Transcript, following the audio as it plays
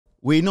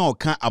we know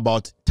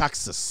about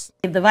taxes.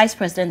 If the vice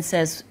president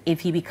says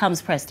if he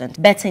becomes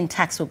president, betting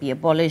tax will be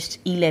abolished,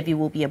 e-levy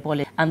will be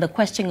abolished, and the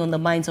question on the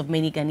minds of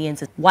many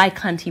Ghanaians is why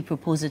can't he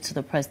propose it to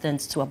the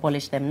president to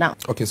abolish them now?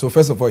 Okay, so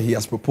first of all, he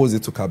has proposed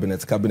it to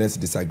cabinet. Cabinet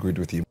disagreed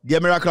with him.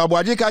 The miracle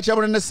Aboagye catch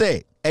up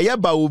say, Eya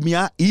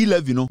Bawumia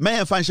e-levy no, me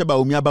enfa nhye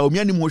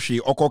Bawumia ni mohwe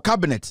okọ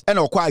cabinet and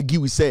okọ agi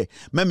we say,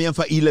 me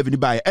enfa e-levy ni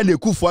baye, and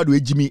Akufo Addo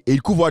ejimi,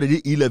 Akufo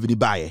Addo e-levy ni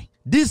baye.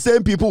 These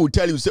same people will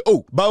tell you, say,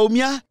 oh,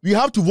 Bawumia, we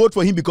have to vote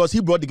for him because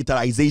he brought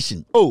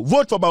digitalization. Oh,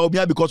 vote for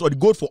Bawumia because of the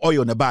goat for oil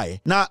on the buy.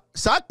 Now,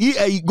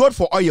 he goat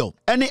for oil.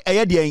 Any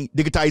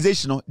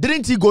digitalization,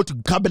 didn't he go to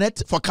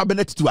cabinet for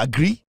cabinet to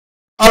agree?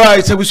 All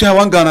right, so we share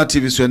one Ghana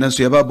TV so and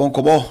so about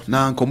Bonkobo.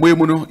 Now,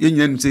 Komwemuno,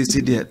 Yen say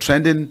the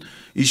trending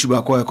issue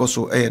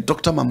so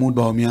Dr. Mahmoud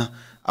Bawumia,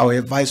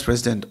 our vice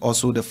president,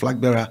 also the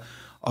flag bearer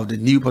of the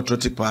New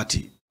Patriotic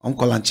Party.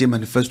 Uncle Anche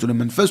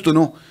manifesto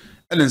no.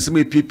 And then some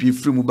people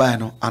free mobile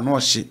no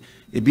anoshi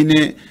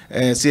ebine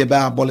say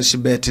about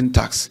abolishing betting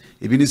tax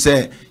ebine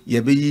say ye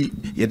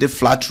the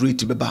flat rate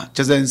beba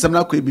chese nsem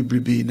na ko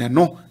ebibribi na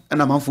no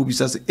na manfo bi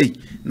say eh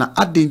na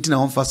adenti na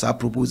onfa sa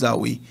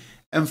proposal we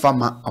emfa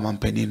ma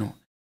amampani no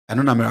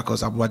eno na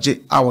miracles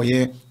Aboagye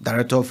awoye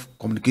director of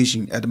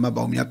communication at the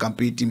Bawumia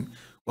campaign team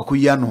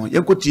wakuya no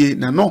yenkotie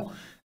na no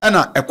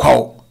na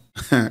ekwawo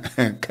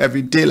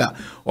Kevin Taylor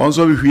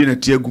also we hwe na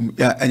tiagum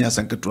ya anya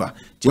sanketwa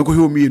tiako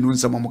hwe omi enu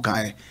nsam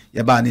amukae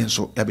ya ba ne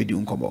nso ya bedi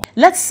unkobo.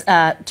 Let's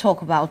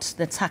talk about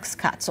the tax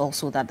cuts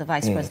also that the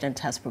vice president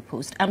has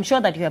proposed. I'm sure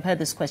that you have heard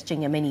this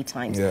question many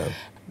times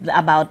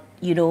about,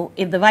 you know,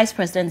 if the vice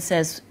president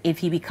says if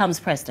he becomes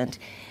president,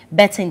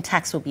 betting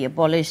tax will be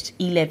abolished,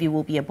 e-levy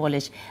will be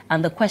abolished,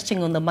 and the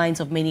question on the minds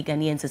of many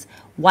Ghanaians is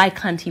why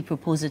can't he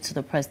propose it to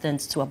the president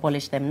to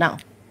abolish them now?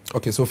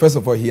 Okay, so first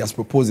of all, he has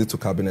proposed it to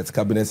cabinet.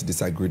 Cabinet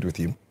disagreed with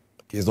him.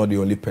 He's not the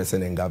only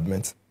person in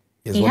government.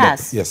 He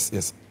has?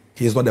 Yes.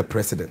 He is not the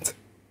president.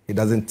 He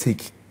doesn't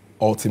take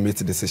ultimate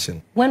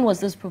decision. When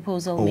was this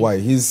proposal made? Why?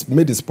 He's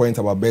made his point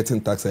about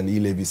betting tax and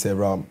e-levy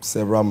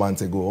several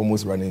months ago,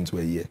 almost running into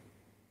a year.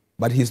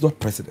 But he's not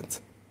president.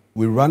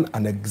 We run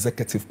an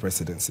executive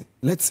presidency.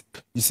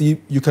 You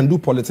see, you can do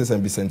politics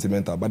and be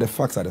sentimental, but the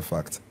facts are the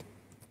facts.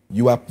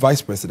 You are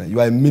vice president. You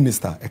are a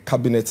minister, a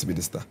cabinet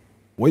minister.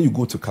 When you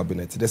go to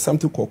cabinet, there's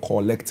something called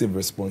collective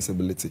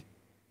responsibility.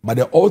 But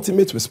the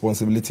ultimate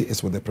responsibility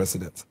is with the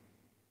president.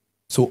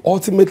 So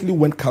ultimately,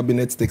 when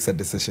cabinet takes a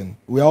decision,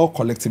 we are all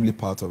collectively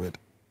part of it.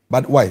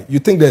 But why? You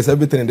think there's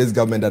everything in this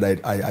government that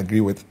I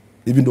agree with,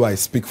 even though I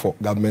speak for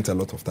government a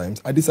lot of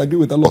times. I disagree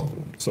with a lot.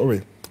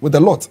 With a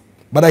lot.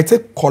 But I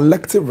take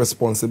collective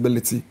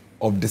responsibility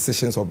of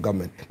decisions of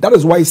government. That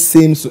is why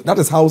that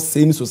is how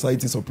sane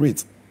societies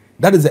operate.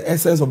 That is the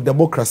essence of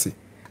democracy.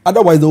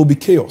 Otherwise, there will be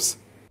chaos.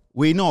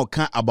 We know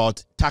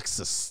about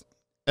taxes.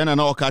 And I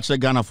know catch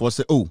Ghana for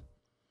say, oh,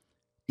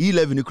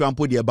 e-levy ni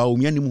krampo di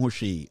Bawumia ni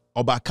mohwe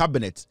oba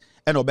cabinet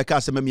and obeka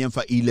se me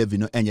mfa e-levy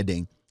no enye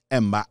den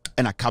emba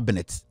and a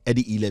cabinet e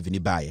di e-levy ni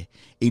baye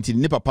enti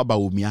ni papa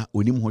Bawumia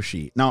oni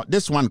mohwe. Now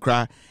this one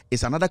cry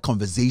is another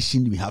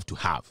conversation we have to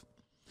have.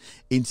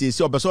 Enti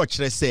se obeso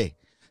kire se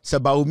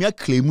Bawumia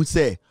claim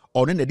say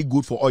ono na di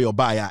good for oil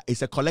buyer.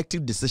 It's a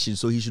collective decision,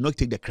 so he should not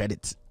take the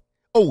credit.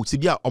 Oh,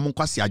 tibia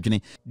omunkwasi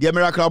adwene. The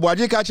miracle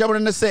Aboagye catch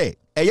up say,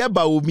 Eya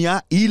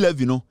Bawumia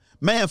e-levy no,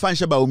 me enfa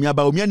nhye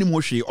Bawumia ni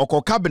mohwe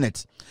okọ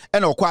cabinet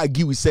and okọ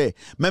agi we say,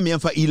 me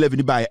enfa e-levy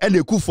ni baye, and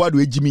Akufo Addo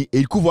ejimi,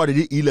 Akufo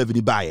Addo e-levy ni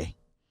baye.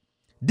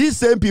 These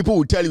same people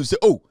will tell you, say,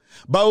 oh,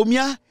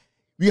 Bawumia,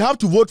 we have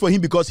to vote for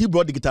him because he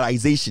brought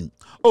digitalization.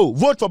 Oh,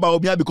 vote for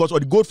Bawumia because of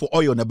the goat for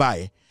oil on the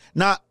buy.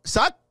 Now,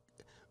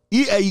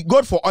 he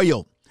goat for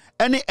oil,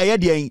 any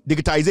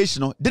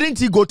digitalization, didn't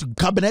he go to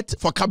cabinet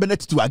for cabinet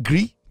to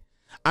agree?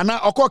 And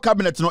now,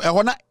 cabinet no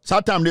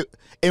sometimes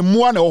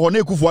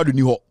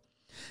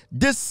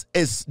this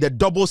is the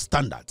double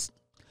standard.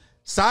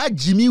 Sa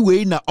Jimmy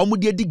way na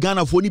omudi di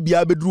Ghana foni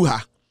bia bedru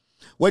ha.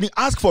 When you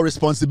ask for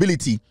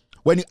responsibility,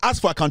 when you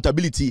ask for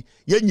accountability,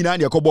 ye nyina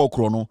na yakobo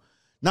krono.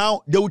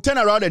 Now they will turn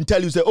around and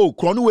tell you, say, oh,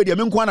 krono we de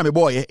me nkwa na me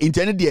boy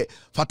intended there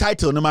for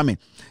title no mame.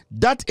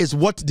 That is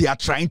what they are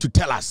trying to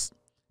tell us.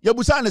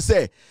 Yabusa na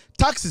say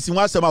taxes in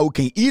wasema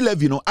uken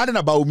e-levy no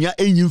adena Bawumia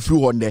enyin free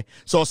honde.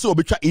 So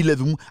obetwa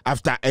e-levy mu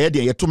after e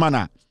de yetuma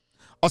na.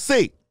 Or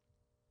say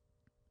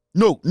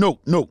no.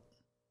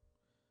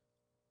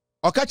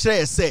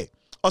 Okachire say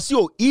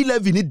Osio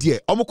e-levy ni die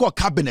omukọ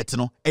cabinet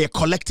no a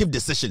collective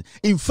decision.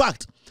 In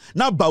fact,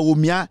 na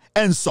Bawumia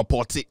en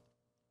support it.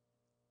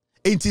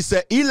 Inti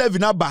se e-levy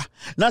na ba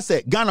na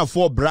se Ghana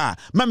for bra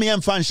mame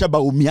yemfa nhye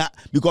Bawumia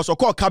because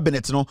okọ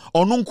cabinet no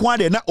ono nko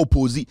ade na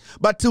oppose.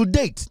 But till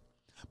date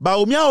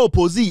Bawumia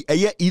oppose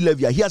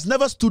e-levy. He has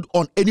never stood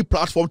on any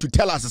platform to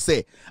tell us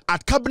say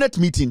at cabinet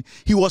meeting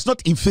he was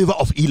not in favor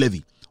of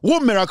e-levy.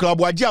 One miracle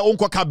Aboagye a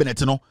onko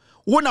cabinet no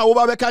when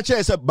Obabeka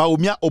chair said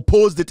Bawumia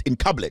opposed it in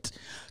cabinet.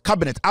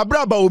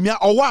 Abra Bawumia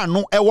owa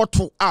no ewo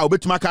to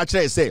obetuma ka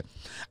chair say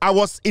I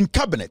was in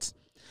cabinet.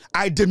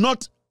 I did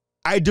not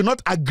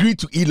agree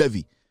to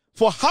e-levy.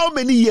 For how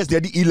many years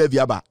did the e-levy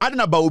aba?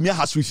 Adina Bawumia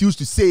has refused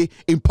to say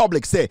in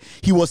public, say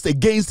he was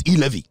against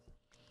e-levy.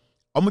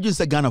 Omujin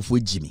say Ghana for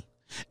Jimmy.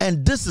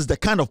 And this is the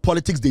kind of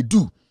politics they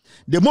do.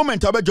 The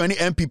moment I join the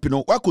MPP,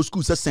 no, wako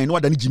school says saying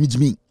what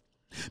Jimmy.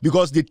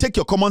 Because they take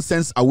your common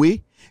sense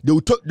away, they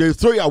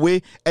throw it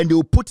away, and they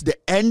will put the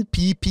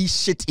NPP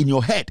shit in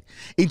your head.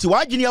 Into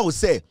what Virginia will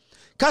say,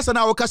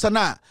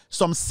 Kasana,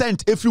 some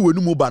scent everywhere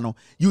no mobano.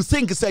 You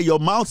think say your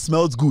mouth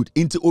smells good.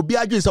 Into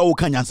Aboagye is all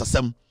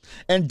kanyansasem.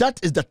 And that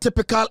is the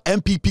typical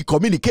MPP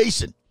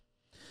communication.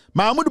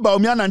 Mahmoud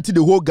Bawumia until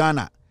the whole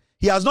Ghana,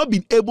 he has not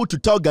been able to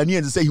tell Ghanaians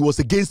and say he was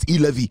against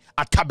e-levy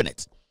at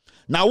cabinet.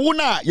 Now,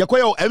 una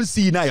yakoyo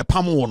MC na ya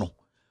pamono.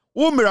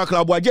 Wo miracle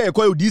Aboagye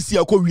yakoyo DC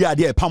yakoyo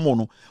wiade ya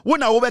pamono.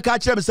 Una wobeka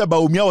chere say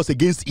Bawumia was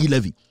against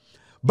e-levy.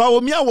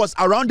 Bawumia was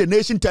around the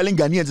nation telling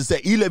Ghanaians to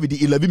say e-levy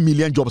the 11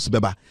 million jobs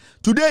beba.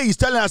 Today he's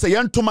telling us a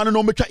young man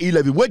no mecha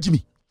e-levy. Where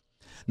Jimmy?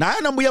 Na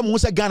ana mo ya mo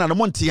se Ghana no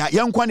montia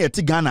yankwa na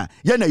eti Ghana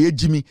ye na ye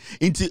Jimmy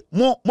inti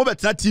mo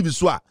betena TV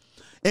so a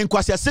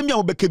enkwasi asem ya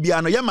mo beka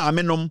bia no ye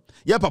maame nom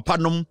ye papa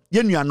nom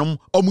ye nuanom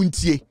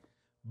omuntie.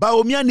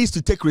 Bawumia needs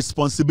to take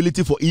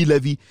responsibility for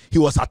e-levy. He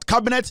was at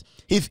cabinet.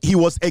 If he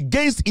was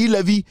against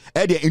e-levy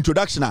at the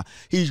introduction,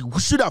 he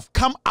should have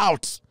come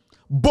out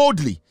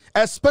boldly,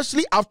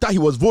 especially after he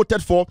was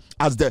voted for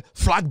as the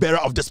flag bearer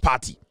of this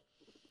party.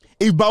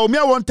 If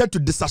Bawumia wanted to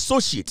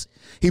disassociate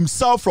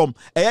himself from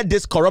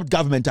this corrupt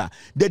government,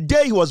 the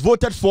day he was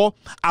voted for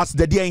as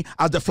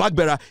the flag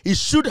bearer, he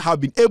should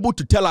have been able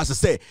to tell us to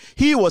say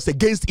he was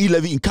against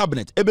e-levy in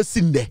cabinet.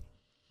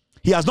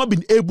 He has not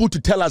been able to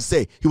tell us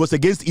say he was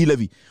against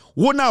e-levy.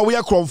 What now we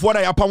are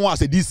Agyapong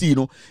as a DC, you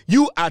know,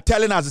 you are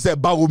telling us to say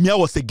Bawumia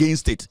was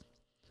against it.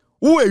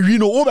 Who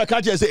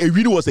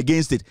was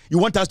against it. You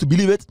want us to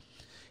believe it?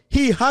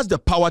 He has the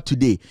power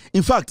today.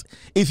 In fact,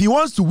 if he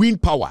wants to win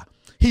power,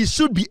 he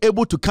should be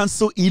able to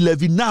cancel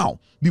e-levy now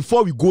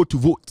before we go to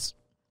vote.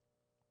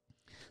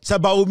 So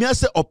Bawumia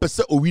say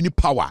opese o win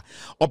power.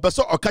 Opese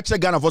o catch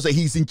Ghana for say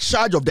he's in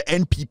charge of the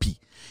NPP.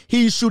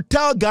 He should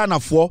tell Ghana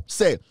for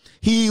say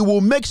he will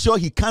make sure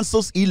he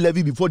cancels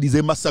e-levy before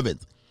December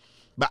 7th.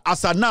 But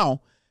as of now,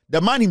 the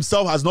man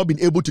himself has not been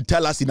able to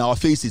tell us in our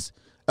faces.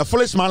 A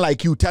foolish man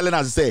like you telling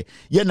us say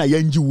yena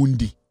yenji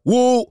wundi.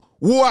 Wo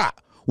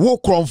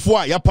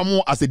kromfo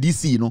yapamo as a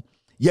DC, you know.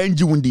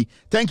 Yenji wundi.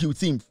 Thank you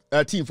team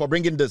for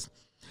bringing this.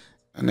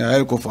 And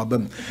I go for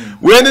them.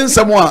 When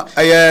someone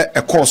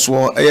a course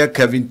war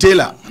Kevin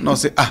Taylor no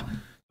say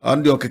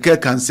on the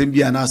okeke can send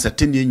be an answer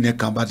 10 years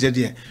but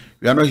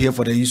we are not here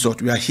for the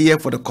insult. We are here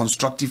for the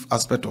constructive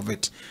aspect of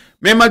it.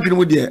 Me imagine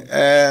with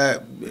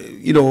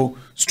you know,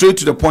 straight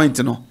to the point,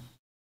 you know.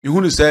 You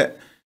want to say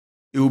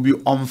it will be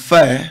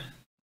unfair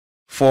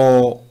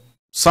for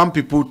some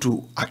people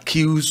to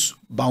accuse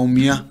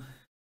Bawumia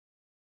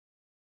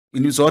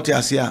in this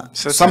here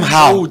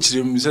somehow.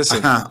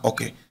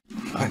 Okay.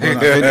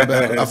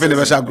 I feel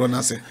never shall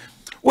grow say.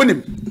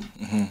 When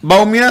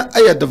Bawumia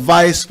is the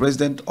vice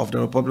president of the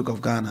Republic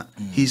of Ghana,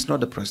 he's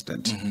not the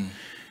president.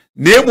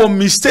 Name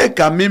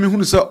mistake I made me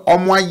who say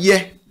on 1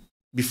 year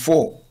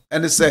before,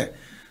 and they say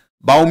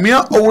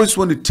Bawumia always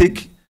want to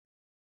take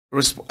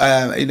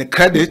in a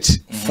credit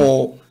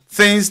for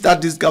things that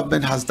this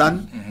government has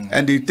done,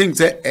 and they think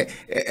say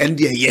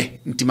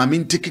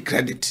NDA take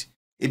credit.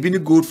 It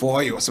been good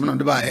for you. Some of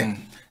the buy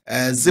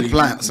zip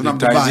line, some of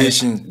the buy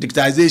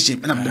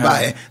digitization, and of the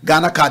buy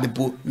Ghana card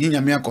put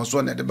Ninya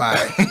concern at the buy.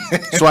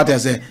 So what I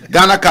say,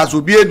 Ghana cards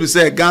will be able to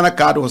say Ghana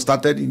card was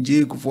started in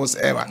GhPage's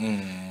era.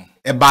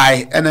 A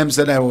buy, and I'm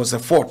said there was a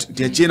fort.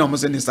 The chain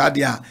almost in this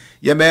idea,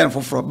 man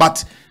for fraud.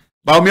 But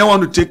Bawumia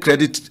want to take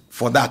credit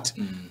for that.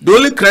 The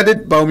only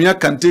credit Bawumia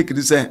can take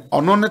is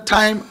on the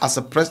time as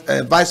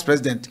a vice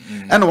president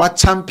and what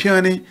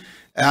championing.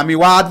 I mean,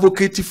 what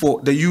advocating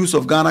for the use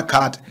of Ghana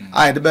card.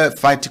 I had to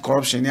fight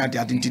corruption.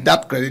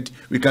 That credit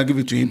we can give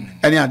it to him.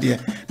 Any idea?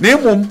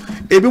 Name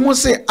if you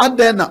say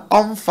Adena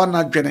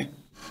Fana Jene.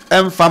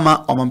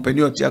 Farmer or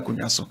Mampenio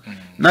Tiakunyaso.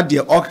 Not the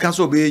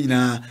Orcaso being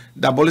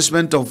the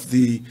abolishment of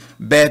the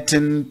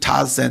betting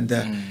tax and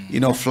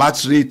the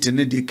flat rate in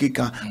the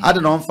kicker. I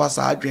don't know for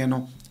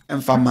Adriano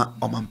and farmer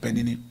or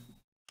Mampenini.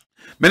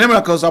 Many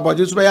miracles about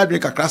just by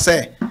drink a class.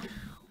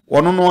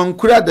 One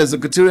could the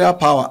secretarial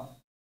power.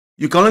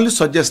 You can only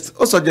suggest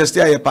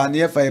a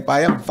pioneer for a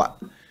pioneer.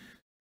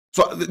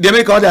 So they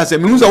make all that say,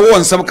 Musa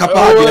won some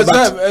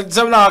capacity.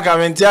 Some now come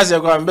and tell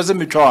you, I'm better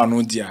me try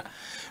no dear.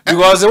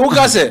 Because the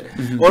worker said,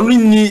 only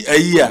need a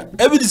year.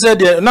 Every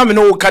said, now we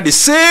know the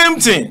same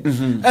thing.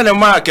 And a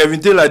mark, Kevin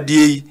Taylor,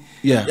 D.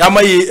 Yeah, Ama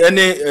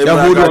any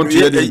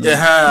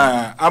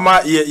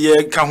Ama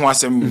ye can't want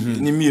some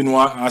Nimino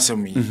answer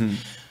me.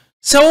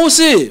 So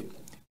say,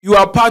 you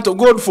are part of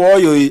God for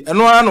you, and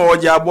one or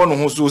Jabon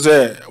who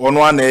say, on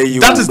one a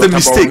that is the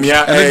mistake.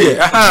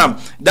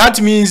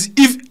 That means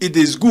if it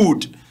is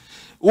good,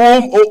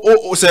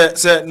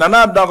 say,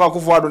 Nana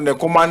Akufo Addo the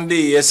command,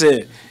 yes,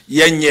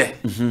 yenye,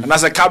 and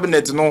as a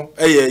cabinet, no,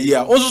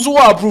 yeah. Also,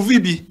 approve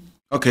be.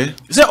 Okay.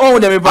 Say all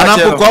them about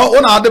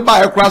the buy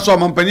across or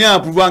Mampania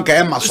approve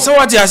anka. So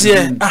what you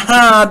say?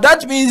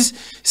 That means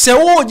say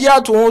oh dear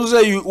to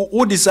say you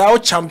would is our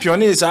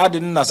champion is I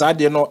didn't as I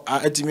did not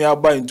etimi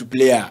buy into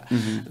player.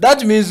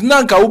 That means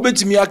nanka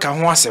ubetimi aka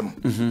ho asem.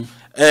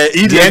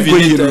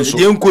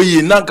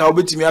 Yenkoyi nanka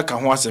ubetimi aka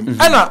ho asem.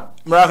 Ana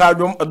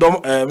Magraheb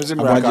Mr.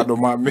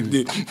 Magraheb me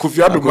the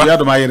Kofi Addo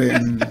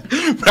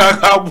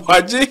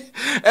Aboagye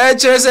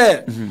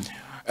chese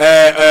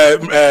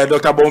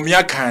Dr.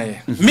 Bawumia kan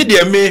me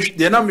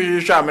de na me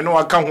hwehwa me no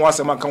aka ho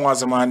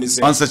asem ani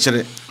se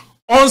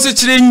onse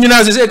chire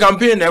nyina se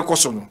campaign na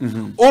ekoso no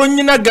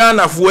onyina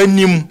Ghana fo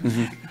anim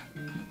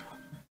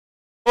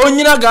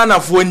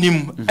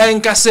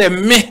enka se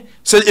me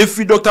so if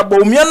Dr.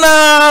 Bawumia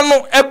na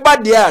no eba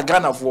de a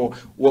Ghana fo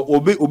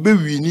obe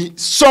wini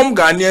some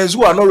Ghanaians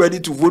who are not ready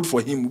to vote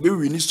for him obe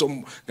wini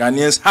some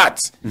Ghanaians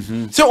hearts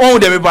so all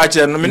dem ba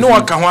che no me no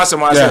aka ho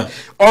asem ase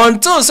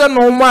until say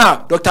no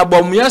ma Dr.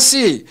 Bawumia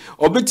say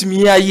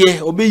obetimi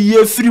aye obe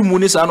ye free mu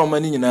ni sa no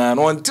mani nyina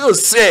no until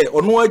say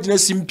ono agina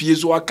simpie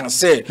so aka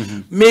say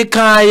me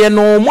kan ye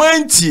no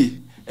manti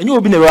enye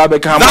obi na we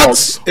abeka ma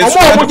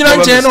omo gina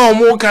nche na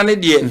omo kan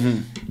de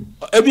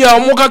ebia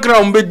omo kakra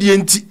ombe die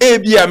nti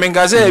ebia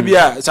mengaze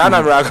ebia sa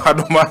na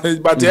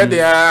Magraheb but e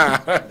dey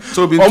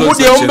so bi omo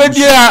de ombe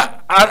die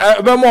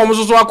be mo omo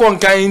so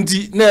akonkan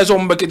nti na eso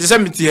ombe kete se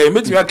meti he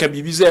metimi aka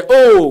bibi se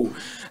oh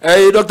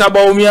Dr.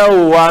 Bawumia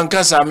o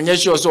Nkansah menye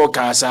sure so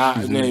kasa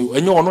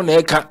enye ono na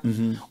eka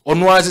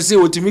ono asese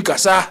otimi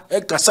kasa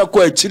kasa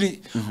ko achiri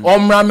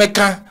omra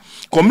meka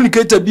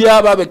communicator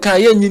bia ba be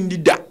kan ye nyi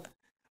da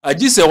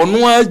Ajise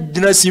ono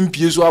agina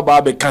simpie so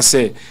aba be ka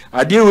se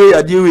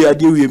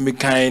adewe me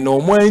kan no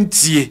mo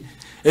antie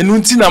enu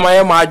nti na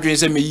maye ma adwen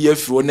se me yi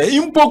afiro na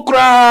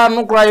impokra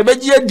no kra ye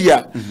beji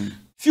adia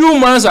few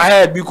months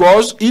ahead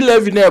because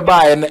 11 na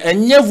ba na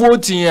enye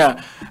voting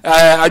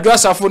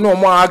adwasafo no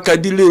mo aka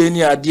delay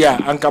ni adia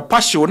anka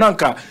passion na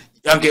anka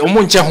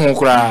omo nche ho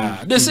kra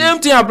the same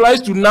thing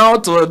applies to now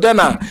to then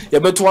ye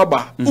beto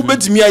aba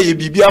ubetimi aye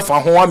bibia fa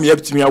ho am ye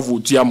betimi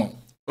avote am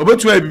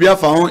Obetua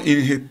found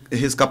in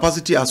his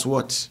capacity as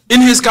what?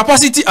 In his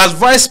capacity as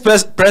vice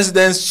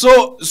president.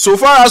 So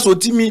far as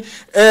Otimi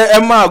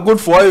Emma good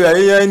for you,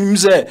 and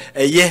say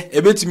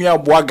ebetimi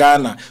aboa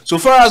Ghana. So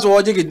far as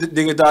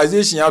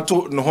digitalization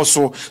ato no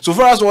hoso. So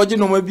far as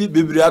no maybe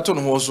bibiri ato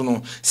no hoso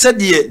no.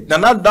 Said ye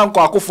na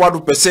danko Akufo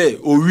Addo pese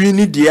o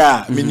wini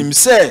dia minim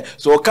say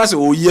so okase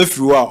o ye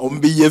free a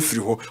ombe ye free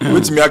ho.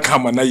 Obetimi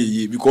akama na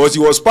ye because he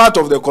was part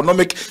of the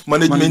economic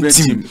management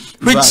team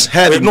which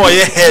no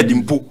ye head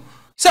impo.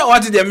 So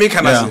what did they make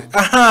an answer?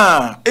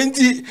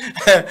 Enti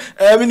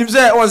minim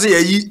say one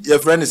say your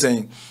friend is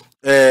saying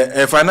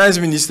finance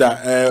minister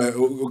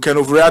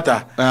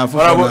Kenofriata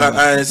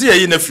see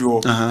ye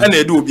nephew and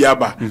they do obi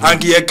aba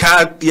and ye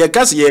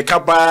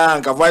kapa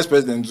and vice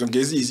president so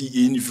get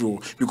see nephew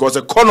because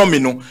economy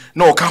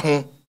no ka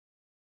ho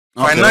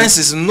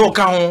finances no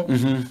ka ho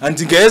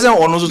and get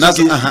ono so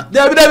dey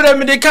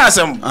me dey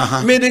kasem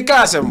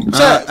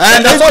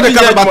and that's all the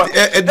come about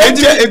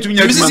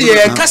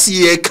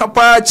ye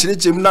kapa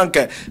chirichem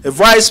nanka a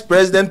vice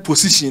president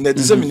position that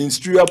is a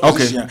ministerial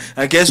position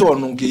and get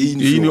ono ke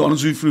yi ono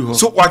so free ho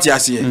so what you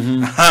say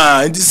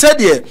and he said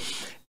here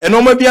and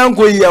no maybe am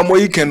go yi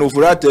amoyi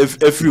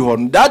Kenofriata free ho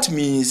that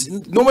means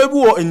no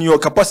maybe in your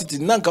capacity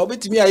nanka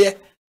obetimi aye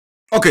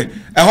okay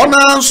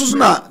hona nso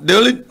na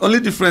the only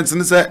difference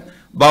is say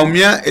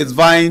Bawumia is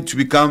vying to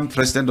become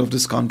president of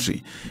this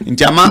country.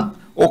 Intiama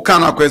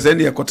okana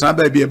kwezeni ekotana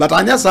baby but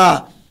anya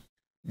sa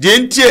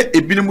dientie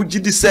ebinimu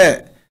gidi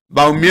say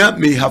Bawumia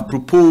may have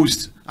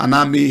proposed and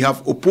I may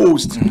have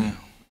opposed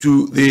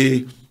to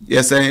the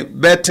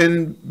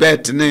betting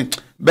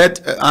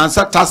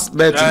answer tax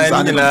betting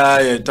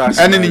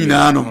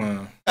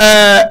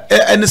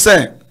and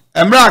say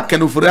Emra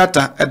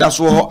Kenofriata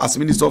edaso as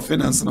minister of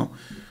finance no.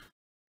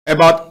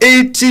 About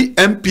 80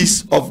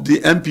 MPs of the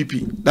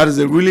MPP, that is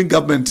the ruling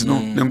government,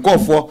 them call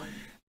for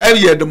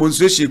every year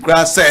demonstration.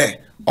 Cry say,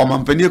 or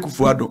Mampani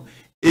Akufo Addo,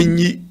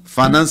 any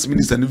finance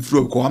minister in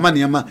Fro,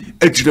 Kohamaniama,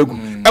 Echiregu,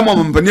 and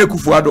Mampani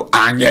Akufo Addo,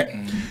 anye.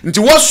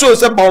 Into what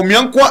shows about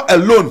Mianqua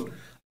alone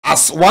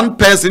as one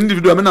person,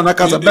 individual, and I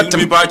can't better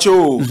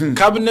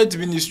cabinet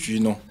ministry,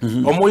 no,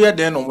 Omoya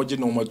then Omoji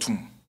no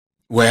matum.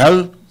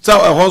 Well, so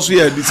I also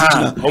hear this.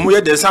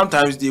 Omoya there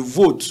sometimes they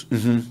vote.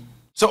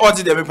 So what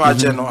did they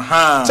part no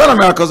so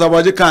America's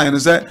Aboagye kan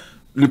say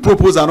the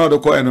proposal another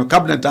call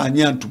cabinet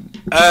anyantu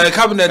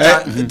cabinet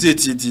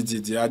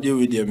ade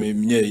we dey me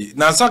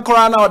na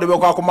sakora na de be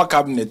kwa akoma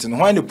cabinet no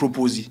when they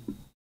propose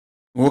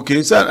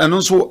okay so and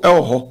also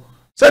ho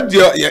said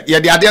ya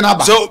the ade na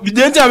ba so the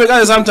thing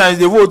America sometimes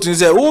they vote and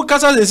say who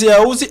kasa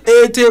say who see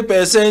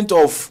 80%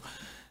 of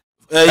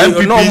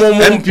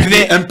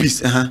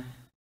MPs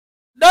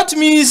that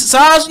means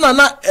SARS na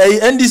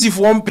NDC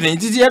for one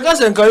print. It is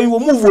a can we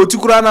move vote to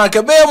Kurana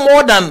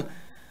more than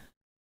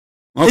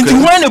And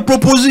when a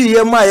proposal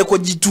here, my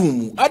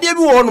equajitum, I did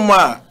one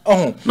ma.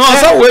 Oh, no,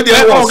 so where they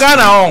are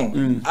Ghana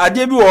on. I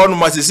did one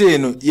must say,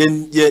 no,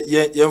 yen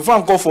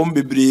fan call from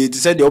Bibri to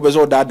say the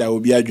opposite that will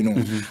be, you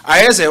know.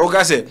 I say,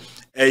 okay, say,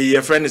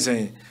 a friend is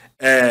saying,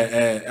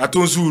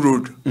 Atonsu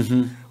Road.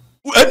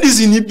 And this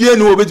in Ibia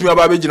no bet me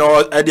about you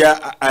know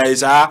I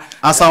say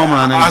asa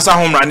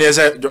home run yes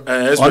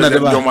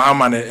John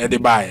Muhammad at the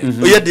buy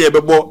oye dey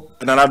bebo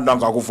na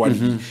danko Akufo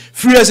Addo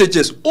free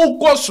SHS o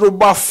cost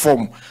roba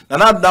form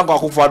na danko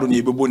Akufo Addo na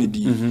ebebo ni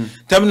di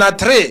terminal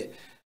 3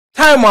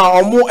 time a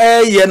omo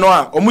ye no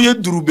a omo ye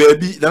duru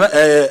baabi na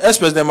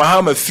President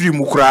Muhammad free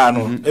mu kra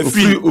no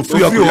free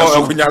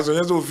akonya so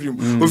yes free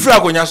free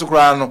akonya so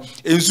kra no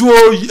ensuo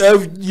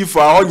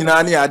yifa ho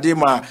nyina na ade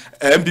ma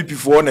MPP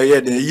for na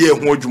ye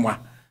hu adwuma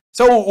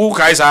so who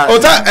guys are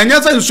and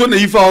yes ensuo na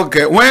yifa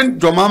okay when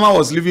John Mahama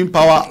was leaving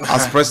power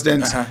as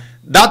president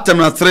that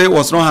terminal 3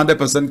 was not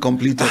 100%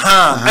 completed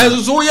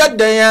and so ye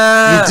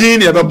dan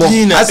within ebebo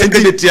as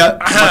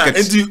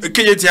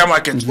Kejetia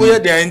market o ye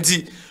dan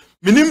nti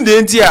minim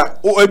de nti a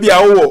obi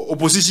a wo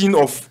opposition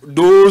of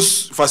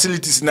those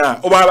facilities na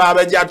oba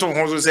ba ato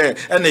ho so say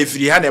na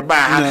efiri ha ne ba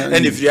ha na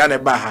efiri ha ne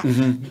ba ha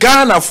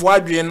Ghana fo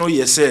adwe no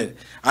ye say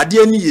ade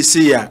ani ye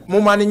say ya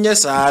mo ma ne nye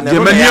saa na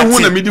hu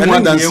na midi mu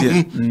dance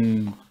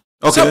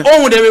okay so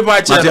ohun de me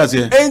ba che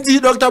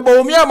enti Dr.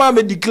 Bawumia ma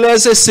me declare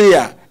say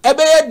ya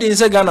ebe ye din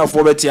say Ghana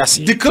fo beti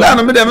ase declare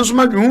no me dem so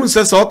ma hu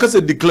say so ka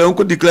say declare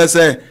unko declare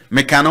say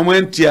me can no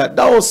entia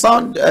that will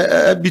sound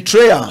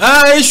betrayal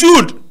it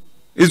should.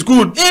 It's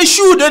good. It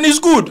should and it's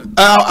good.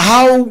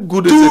 How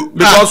good is it?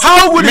 Because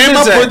how good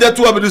is it? Project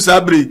to Abidu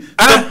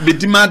Sabri. Be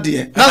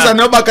demanding. That's a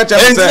number catcher.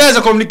 And there's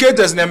a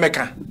communicators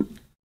Nemeka.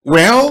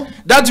 Well,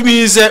 that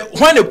means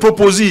when a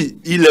proposal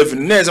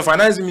 11, there's a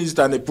finance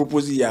minister and a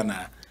proposal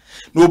yana.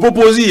 No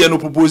proposal and no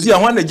proposal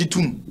and one a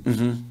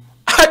G2.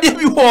 I did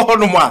you all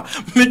no more.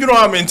 Maybe no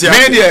I'm in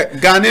media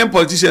Ghanaian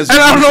politicians. And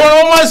I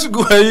know much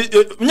go.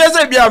 Yes,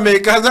 I be a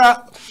maker.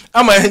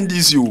 I'm a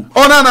NDC.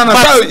 Oh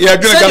no. Yeah,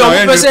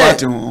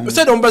 good.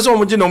 Say don't person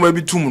mo no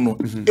maybe 2 no.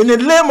 In a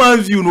layman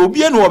view no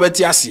be no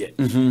obeti ase.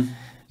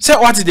 Say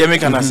what did they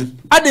make an ase?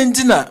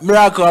 Adentina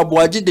miracle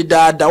Aboagye de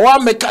dada. Wa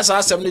make us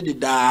asem de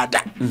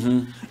dada.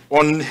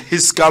 On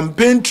his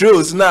campaign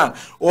trails now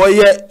or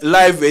ye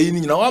live e ni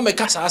na wa make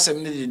us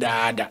asem de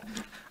dada.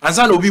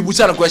 Ansa no bi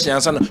busa na question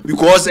ansa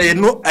because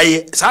no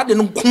sa de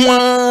no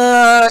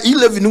kwa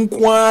 11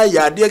 kwa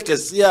ya de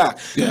kese a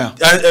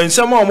and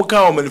some of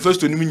them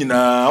manifesto ni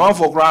nyina wan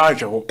for kra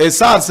ahwe ho e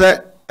sa se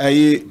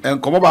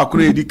enkomo ba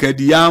kro edi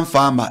kadi yan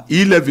farmer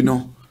 11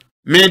 no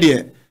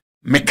media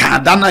me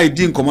kada na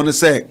edi enkomo no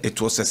say it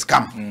was a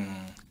scam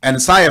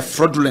and say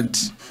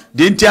fraudulent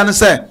the intian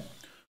say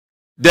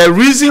the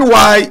reason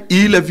why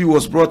Levy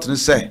was brought in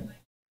say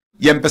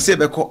yempese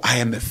be ko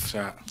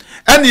IMF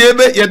and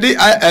yebe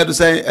I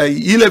say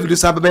Levy do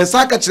sabe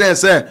saka kire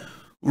say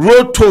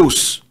road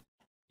tolls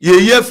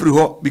ye free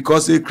ho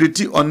because they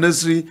create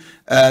unnecessary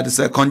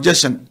the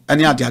congestion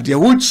and ade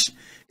which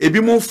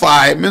ebi mo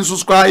fai men so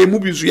square mu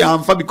bi so ya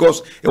amfa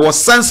because it was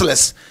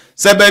senseless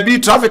say baby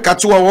traffic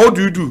atwa what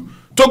do you do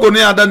Togo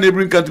ne ada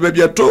neighboring country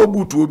baby to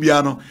butu obi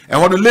ano e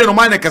ho no lane no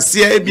mine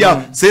kase e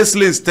bia 6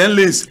 lanes 10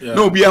 lanes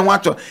no obi an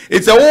wato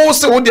it's a whole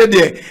say what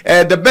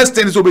there the best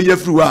thing is obi ye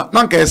free wa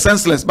na nka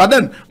senseless but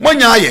then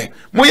monya aye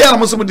moya na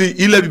mo so di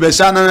 11 be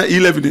sha na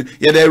 11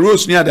 ye the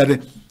roads near that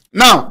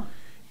now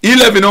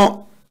 11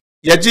 no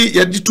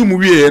yaji tumu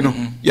wie no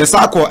ye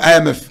sako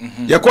IMF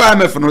ye ko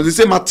IMF no they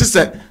say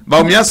matise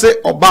Bawumia say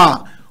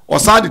oba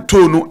osadi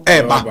to no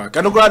eba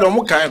kanokura do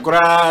mo kan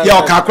kura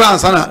ya okakura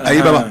ansana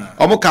ayi baba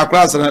omo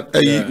kakura ansana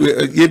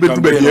ye be do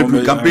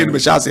be campaign be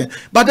chance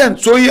but then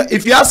so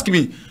if you ask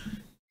me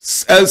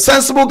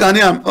sensible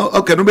Ghanaian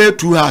okay no be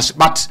too harsh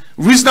but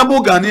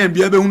reasonable Ghanaian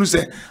be hunu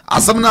say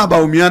asam na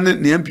Bawumia ne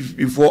MP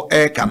before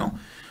ka no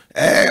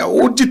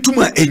odi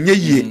tuma enye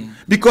ye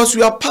because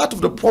we are part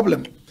of the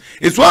problem.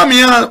 It's why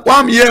me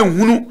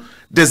hunu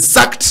the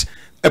exact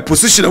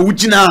position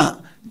ujina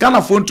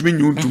Ghana phone to me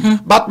nyuntu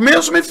but me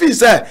also me feel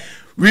say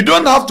we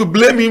don't have to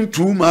blame him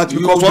too much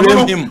because we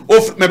blame him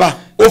of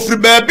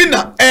baby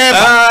na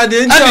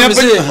the entire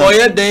say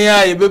oye den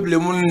ya e be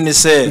blame ni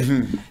say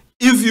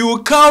if you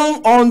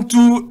come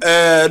onto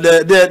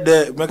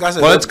the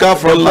political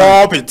front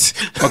pulpit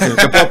okay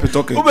the pulpit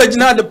okay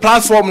ubejina the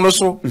platform no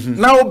so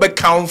now be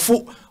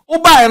countful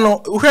ubai no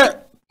hwe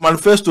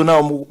manifesto na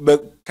o be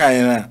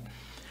kan na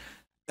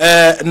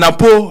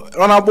Napo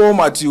Honorable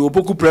Matthew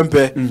Opoku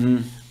Prempe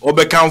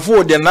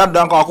Obekamfo the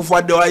Nadanko Akufo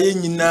Addo aye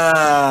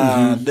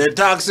nyina the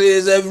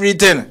taxes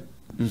everything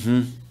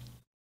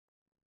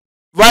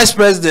Vice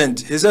President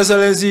His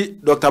Excellency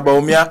Dr.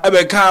 Bawumia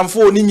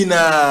Obekamfo ni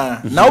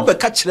nyina na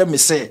obeka kire me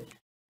say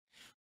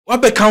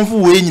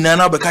Obekamfo we nyina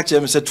na obeka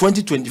kire me say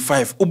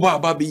 2025 oba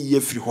aba be ye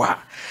free ho a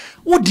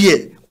wo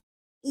de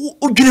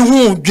udwene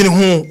ho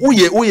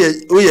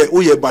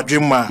oye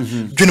badwema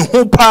dwene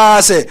ho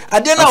pa se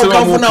ade na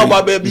okamfo na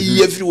oba ba bi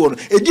ye free wo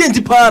edi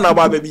enti pa na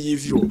oba ba bi ye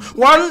free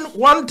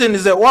one thing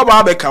is that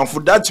oba ba kamfo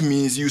that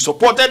means you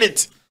supported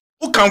it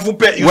who can for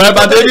pay? Well,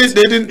 but they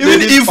didn't.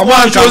 Even if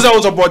one shows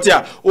out support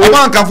here,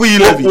 one can for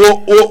Levy.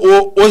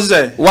 What's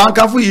that? One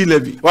can for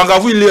Levy. One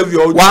can for Levy.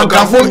 One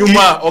can for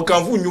Numa or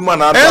can for Numa.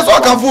 Yes,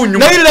 one can for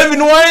Numa. 11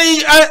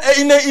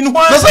 in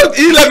one. That's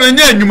 11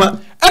 yen Numa.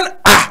 And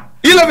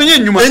 11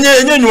 yen Numa.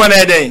 And Numa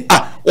na day.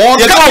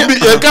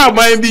 You can't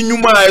mind be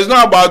Numa. It's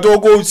not about to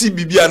go see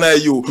Bibiana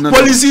you.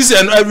 Policies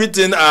and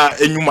everything are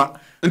in Numa.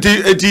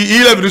 Until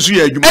 11 is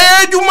here. Numa.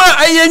 How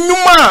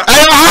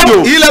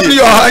 11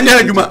 you are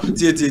near Numa.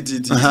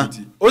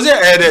 Was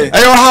it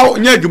how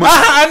near Numa?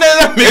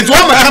 It's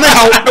one man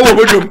how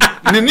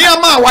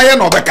Niama why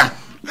no beka.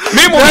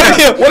 Me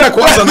what a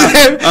question.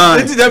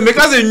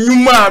 Because a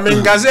Numa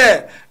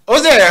Mengaze.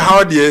 Was it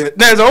how dear?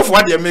 There's off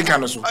what they make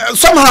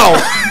somehow.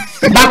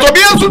 But to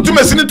be able to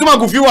messing to my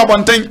few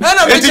one thing.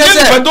 That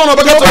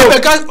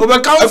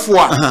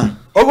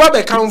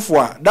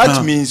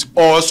means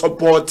or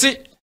support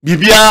it.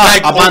 Bibia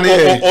like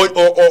or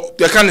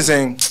the kind of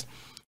saying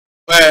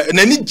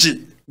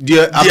Neniji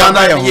dear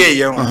Abana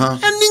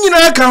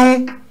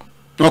and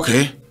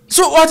okay.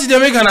 So what did they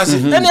make an say?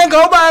 And then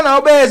go by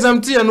now bear some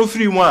tea and no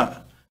free one.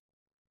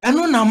 I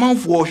know now man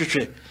for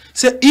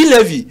say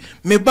Levy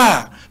me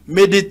ba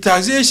me the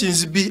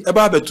taxations be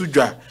about to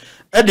dry.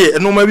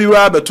 Ede no maybe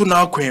rather to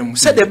now kwem.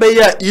 Said the bay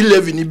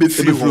 11 ni be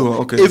free.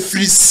 Okay. If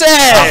we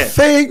say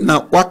think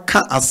na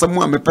waka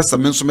asemu me pesa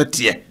me so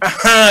metie.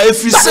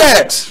 If we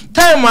say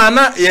time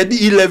ana ye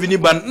di 11 ni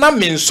ban na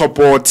me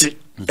support.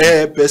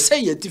 Pesa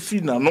ye ti free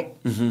na no.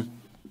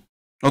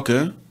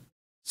 Okay.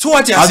 So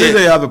what you say? I think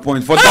you have a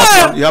point. For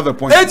that one, you have a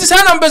point. It is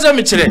an pesa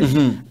me chere.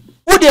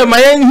 Who dey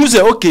my who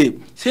say okay,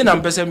 say na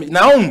pesa me.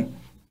 Now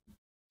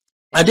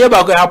I dey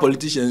ba go have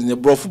politicians ne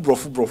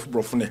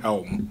brofu ne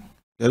how.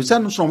 You say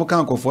no so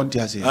can confront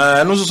you say.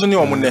 No so ni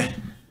omune.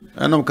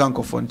 No can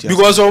confront you.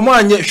 Because omo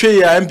anye hwe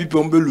ya MPP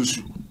ombe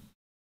lose.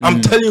 I'm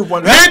telling you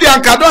one. Hey, they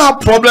don't have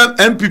problem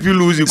MPP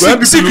losing.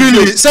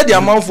 Secretly said the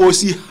amount for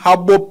see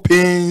harbor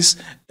pains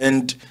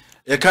and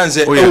you can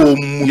say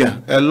yeah,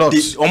 a lot.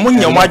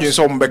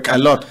 A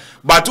lot.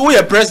 But who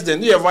your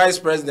president, who your vice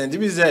president,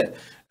 if you say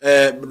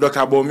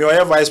Dr.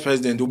 Bawumia or vice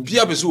president, who be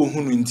able to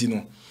who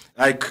intino.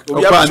 Like the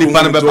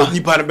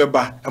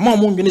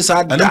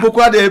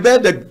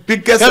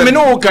biggest me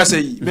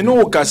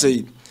no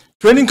say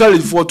training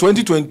college for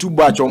 2022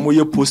 batch or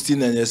more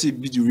posting and you see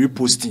video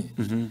reposting.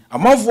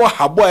 Among for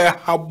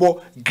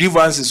habo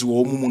grievances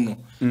no.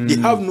 They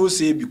have no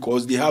say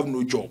because they have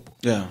no job.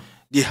 Yeah.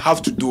 They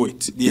have to do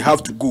it. They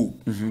have to go.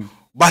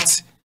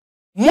 But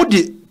more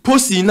the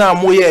posting now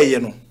more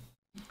no.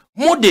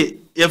 More the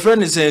your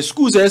friend is saying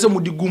schools are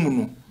some the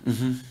gumuno.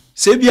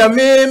 Say be a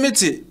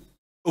mete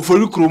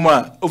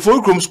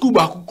Oforikrom school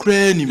back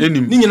Ukraine.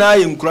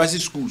 In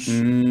crisis schools.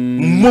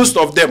 Most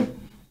of them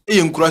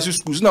in crisis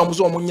schools now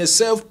most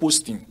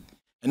self-posting.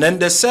 And then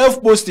the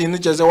self-posting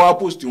which is a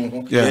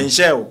posting and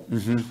shell.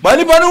 But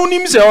anybody who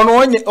names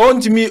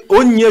on to me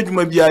on year you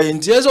may be in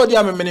tears or the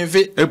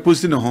amenife a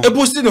posting home. A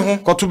posting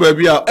home. Got to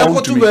be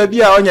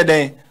on your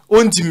day.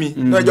 On to me.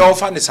 No, your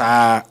fan is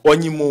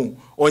on you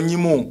or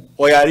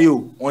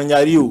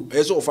Yario,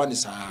 as so funny,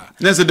 sir.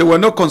 They were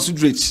not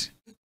considerate.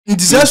 In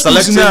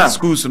the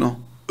schools, no.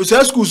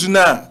 Schools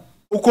now.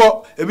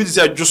 Uko a bit is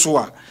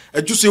Joshua.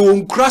 A just a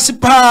one crassy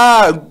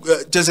pa,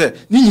 just a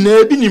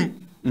Obinim.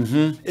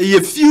 A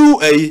few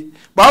a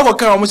Bava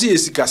can almost see a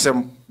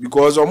sikasem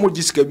because almost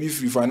this can be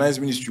free finance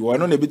ministry. I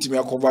don't a bit me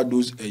cover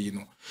those, you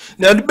know.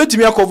 Now the bit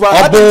me cover.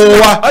 I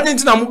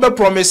didn't know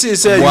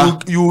promises say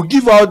you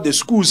give out the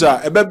schools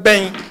are a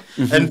bang.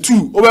 And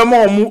two, over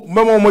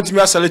more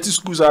multimedia select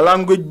schools are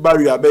language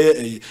barrier.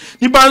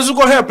 Nipanzu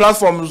go here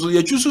platforms.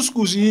 You choose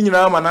schools in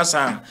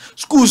Manasa.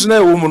 Schools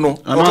na woman. No,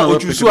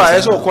 choose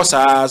as all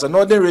courses.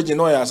 Northern region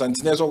no as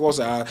Antinez or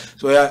courses.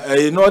 So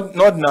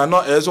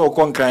not as all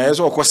concrete as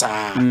all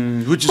courses.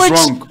 Which is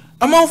wrong.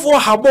 I'm for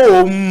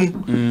habo.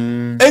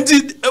 And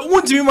it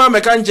won't be my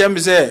mechanic jam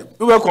say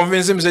we were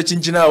convinced him say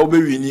Chinchina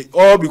obey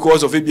all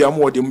because of it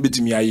more than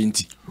bit me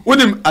ain't.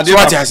 Wonim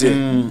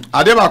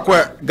adeba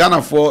kwa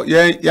Ghana for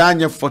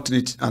yanye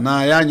fortunate and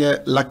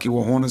yanye lucky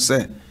wo ho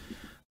say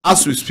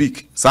as we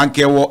speak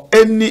sanke wo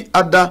any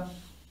other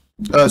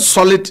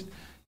solid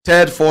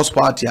third fourth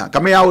party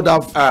come I would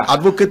have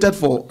advocated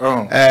for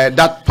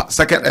that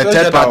second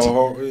third party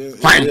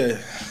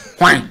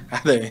fine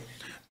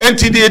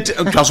NTD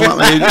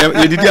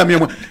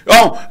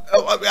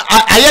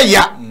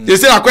they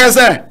say akwa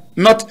say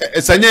not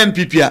sanye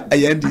NPP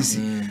NDC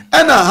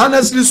and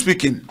honestly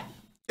speaking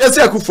yes,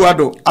 Akufo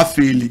Addo a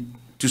failure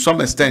to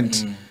some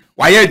extent.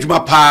 Why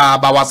ejuma pa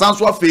ba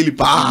wasanso a failure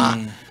pa.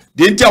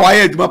 The entire why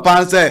ejuma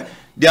pa say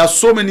there are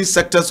so many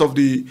sectors of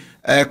the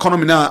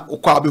economy now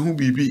okwa abehu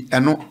bibi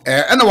and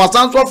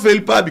wasanso a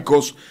failure pa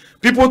because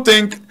people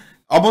think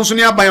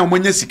abonsoni aban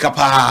omonye sika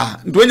pa.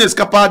 Ndonya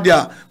sika pa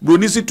dia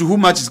bronisi to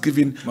whom much is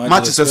given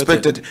much is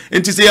expected.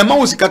 Enti say ma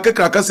wo sika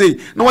kekra say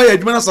na why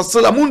ejuma na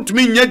sasala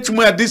muntumi nya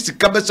chuma ya this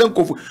sika be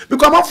senkofu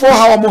because am for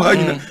how am ha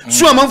nyina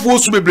so am for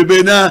so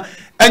bebrebe na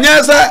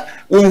anya sa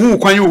wo hu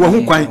kwan wo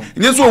hu kwan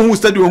nya so wo hu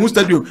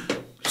stadium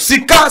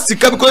sika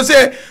because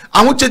say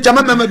I want to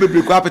jama mama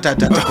bebre ko appetite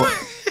atako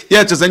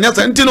yeah to senya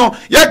sentino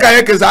ya ka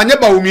anya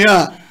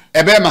Bawumia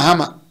ebe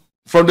mahama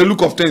from the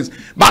look of things,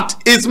 but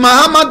is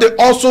Mahama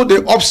also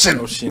the option?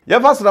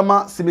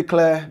 Yevasrama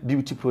Simiclear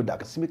beauty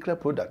product, Simiclear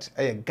product,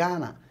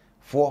 Ghana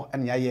for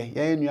and yaye,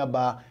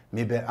 nuaba,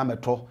 maybe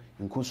ameto,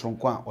 in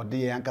Kusronkwa, or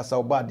de Yankasa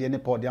oba, de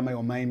nepo, de my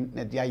mind,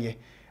 yaye,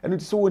 and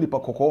it's so nipa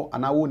coco,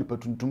 and I won't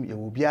petuntum, you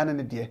will be an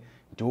idea.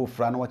 To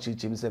Fran watch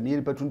him, say, me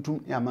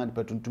petuntum, yaman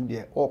petuntum,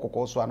 dear, or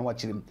coco, so and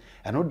watch him,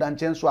 and no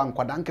dungeon so and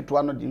quadanke to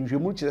one of the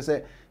much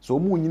say, so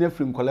moon in a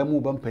film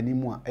colemu bumpany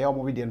more,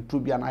 Ayomovidian,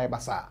 Truby and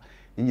Ibasa.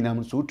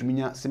 Nyinam so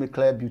tuminya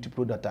Simiclear beauty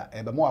product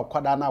ebe mo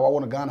akwada na wa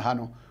Ghana ha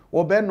no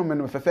wo be no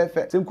me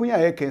fefefe senkunya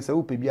ye ken se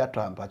wo pe bi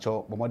atwa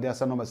mpacho bomode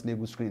asa no mas na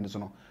egu screen so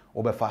no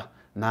wo be fa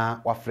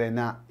na wa frɛ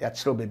na ya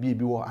kyerɛ baby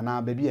bi wo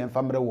ana baby en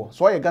famre wo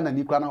so ye Ghana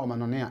ni kra na wo ma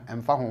no ne a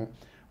emfa ho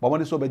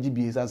bomode so bagy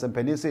bi san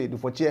sempani se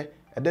dufoche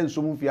eden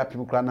so mu fi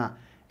apim kra na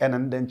ena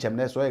nden chem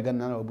na so ye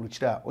Ghana na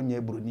oburuchira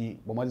onya eburuni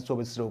bomode so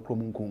be sire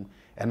okrom nkum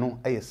eno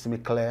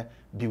Simiclear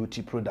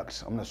beauty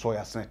products omna so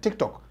ya sene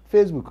TikTok,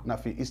 Facebook na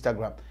fi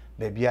Instagram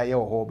baby aye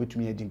wo ho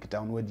betumi edi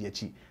nkita no adi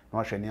achi na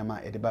wahwe niam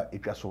a edeba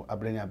etwa so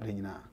abrenya nyina